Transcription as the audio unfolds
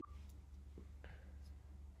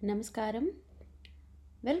Namaskaram.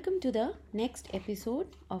 Welcome to the next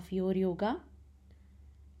episode of Your Yoga.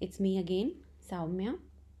 It's me again, Soumya.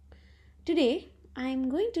 Today I am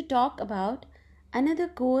going to talk about another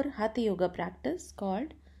core hatha yoga practice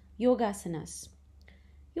called Yogasanas.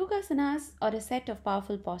 Yogasanas are a set of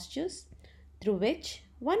powerful postures through which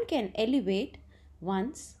one can elevate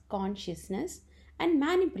one's consciousness and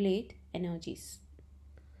manipulate energies.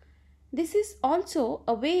 This is also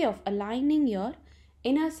a way of aligning your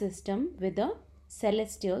inner system with the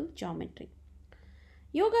celestial geometry.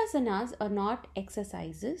 Yogasanas are not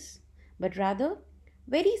exercises, but rather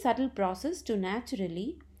very subtle process to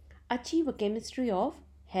naturally achieve a chemistry of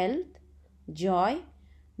health, joy,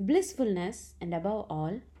 blissfulness, and above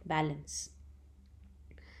all, balance.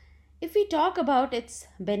 If we talk about its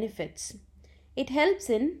benefits, it helps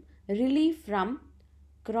in relief from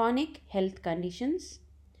chronic health conditions,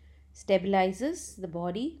 stabilizes the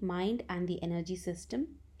body, mind, and the energy system,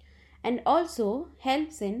 and also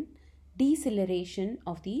helps in deceleration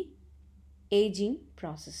of the aging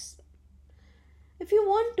process. If you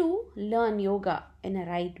want to learn yoga in a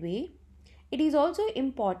right way, it is also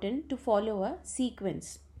important to follow a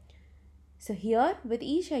sequence. So here with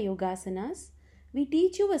Isha Yogasanas, we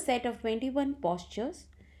teach you a set of 21 postures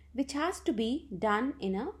which has to be done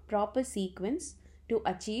in a proper sequence to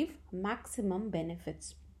achieve maximum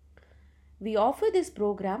benefits. We offer this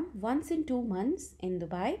program once in 2 months in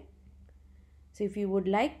Dubai. So if you would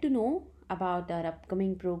like to know about our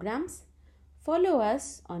upcoming programs, follow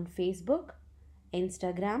us on Facebook,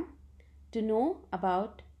 Instagram to know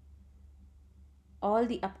about all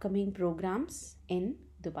the upcoming programs in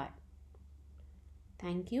Dubai.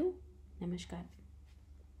 Thank you. Namaskar.